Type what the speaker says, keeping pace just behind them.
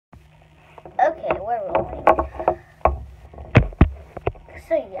Okay, we're rolling.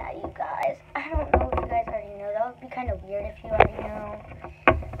 So yeah, you guys, I don't know if you guys already know. That would be kind of weird if you already know.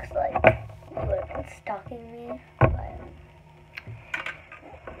 Because, like, you would have been stalking me. But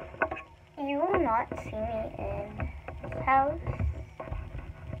you will not see me in this house.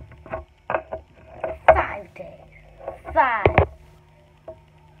 5 days.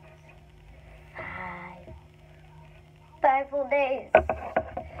 5 full days.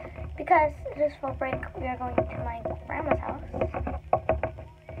 Because this fall break, we are going to my grandma's house.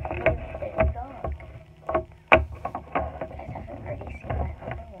 With a new dog. You guys haven't already seen my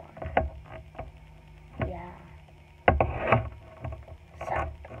other one. Yeah. So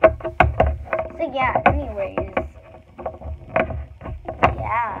yeah, anyways.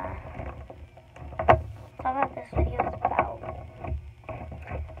 Yeah. That's what this video is about.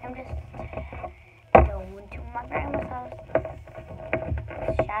 I'm just going to my grandma's house.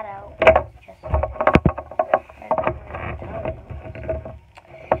 Shout out. Just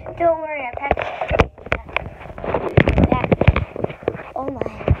don't worry, I packed all my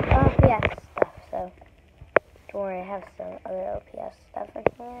LPS stuff, so don't worry, I have some other LPS stuff in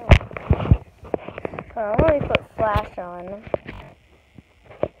here. Let me put flash on.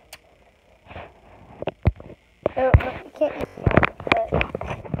 Oh, no, you can't use flash, but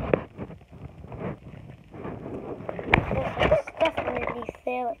this is definitely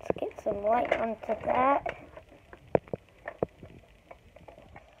there. Let's get some light onto that.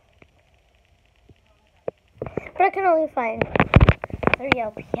 But I can only find 3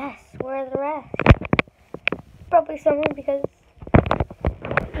 LPS. Where are the rest? Probably somewhere because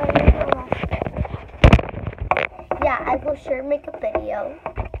yeah, I will sure make a video.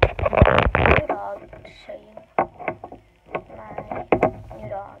 New dog to show you my new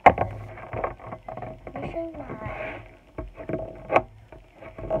dog. Let me show you my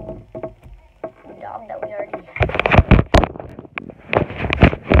dog that we already have.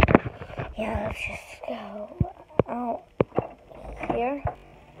 Yeah, let's just go out here.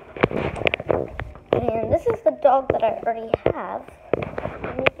 And this is the dog that I already have.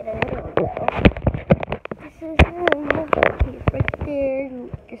 Let me get a new one though. This is him. He's right there,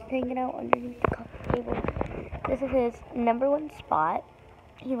 just hanging out underneath the coffee table. This is his #1 spot.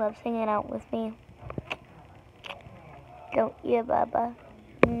 He loves hanging out with me. Don't you, Bubba?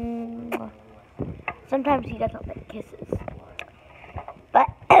 Sometimes he doesn't like kisses. But,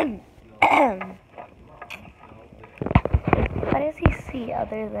 what does he see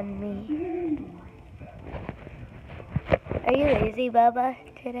other than me? Are you lazy, Bubba,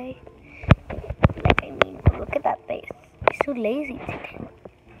 today? Like, I mean, look at that face. He's so lazy today.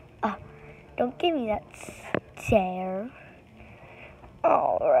 Don't give me that stare.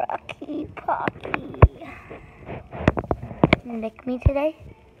 Oh, Rocky Pocky. Lick me today?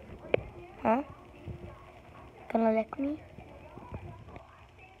 Huh? Gonna lick me?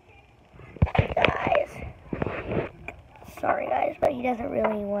 Guys. Sorry, guys, but he doesn't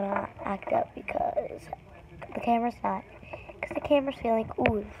really want to act up because the camera's not. Because the camera's feeling like,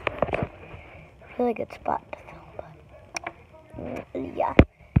 ooh, it's a really good spot to film, but yeah.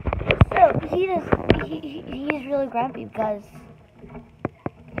 So he's really grumpy because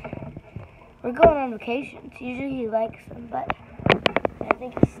we're going on vacations. Usually he likes them, but I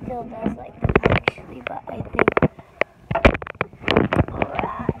think he still does like them actually, but I think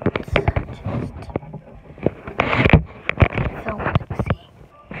rats just film it, see.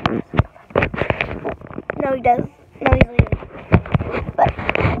 No, he does. No, he's leaving. But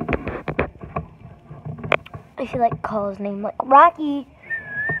I should like call his name like Rocky.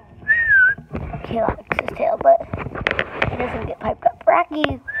 He likes his tail, but he doesn't get piped up.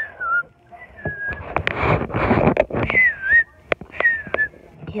 Rocky.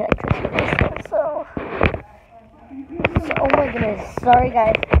 He likes his whistle, so oh my goodness, sorry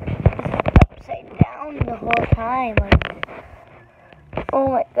guys. This is upside down the whole time. Like, oh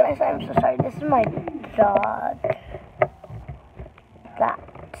my goodness, I'm so sorry. This is my dog. That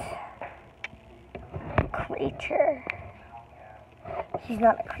creature. He's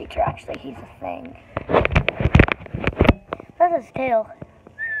not a creature, actually. He's a thing. That's his tail.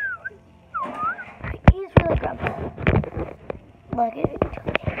 He's really grumpy. Look at it.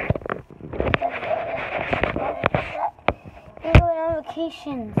 He's going on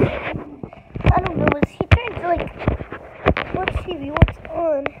vacations. I don't know. Is he trying to, like, watch TV? What's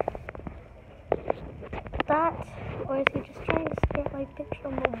on? That? Or is he just trying to stare at my picture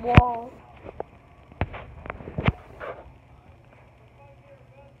on the wall?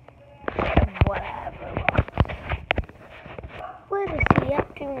 Whatever. What is he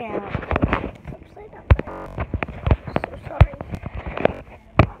up to now? It's upside down there. I'm so sorry.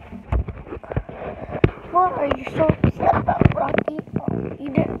 What are you so upset about, Rocky? Oh, you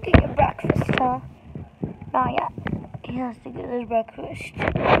didn't get your breakfast, huh? Not yet. He has to get his breakfast. I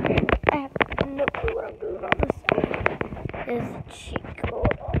have no clue what I'm doing on this side. Is Chico.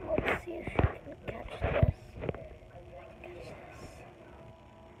 Let's see if he can catch this.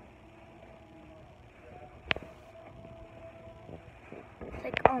 It's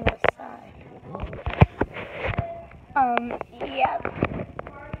like on the side. Yeah.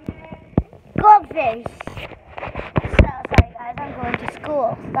 Goldfish! So, sorry guys, I'm going to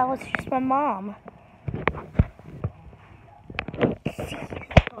school. That was just my mom.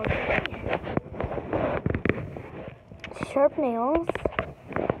 Sharp nails.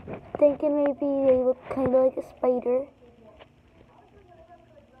 Thinking maybe they look kind of like a spider.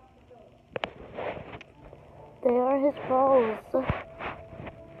 They are his balls.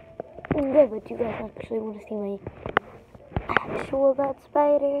 Okay, but you guys actually want to see my actual bad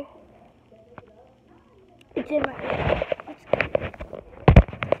spider? It's in my ear.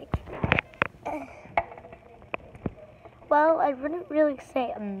 Well, I wouldn't really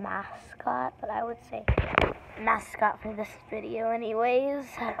say a mascot, but I would say mascot for this video anyways.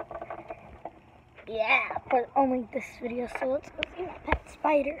 Yeah, but only this video, so let's go see my pet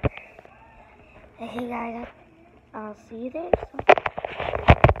spider. Hey guys, I'll see you there.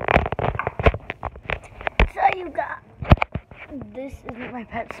 So you got, this isn't my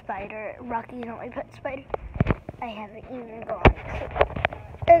pet spider. Rocky's not my pet spider. I haven't even gone.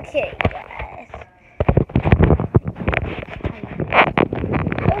 Okay guys.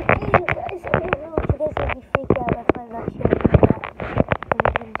 Okay you guys, I don't know if you guys would be freaked out if I'm not showing you that.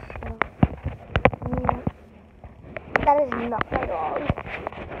 That is not my dog.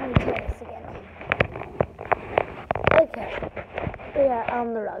 Let me try this again. Okay. We are on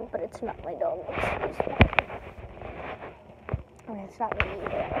the rug, but it's not my dog. It's not me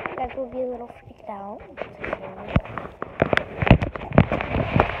either. You guys will be a little freaked out.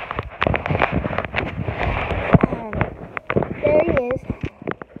 There he is.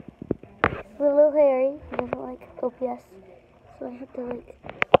 Little Harry. He doesn't like OPS. So I have to like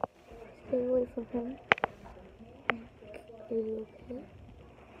stay away from him. Are you okay?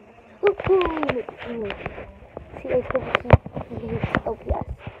 Ooh. See, I told you he hates OPS.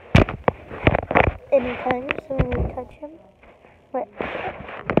 Anytime someone would touch him. Wait.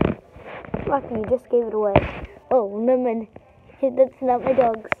 Rocky, you just gave it away. Oh, lemon. That's not my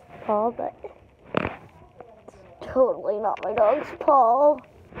dog's paw, but it's totally not my dog's paw.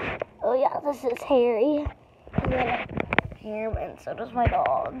 Oh yeah, this is Harry. He's got a hair, and so does my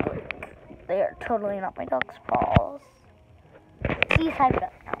dog. They are totally not my dog's paws. He's hyped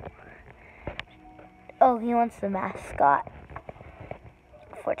up now. Oh, he wants the mascot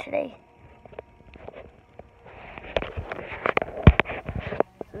for today.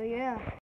 So yeah.